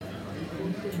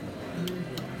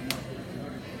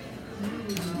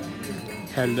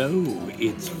Hello,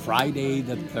 it's Friday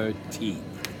the 13th.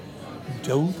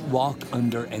 Don't walk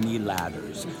under any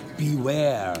ladders.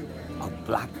 Beware of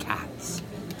black cats.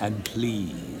 And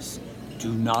please,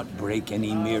 do not break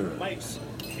any mirrors.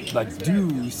 But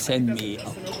do send me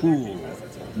a cool,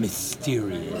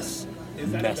 mysterious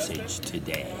message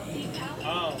today.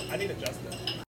 Oh, I need adjustment.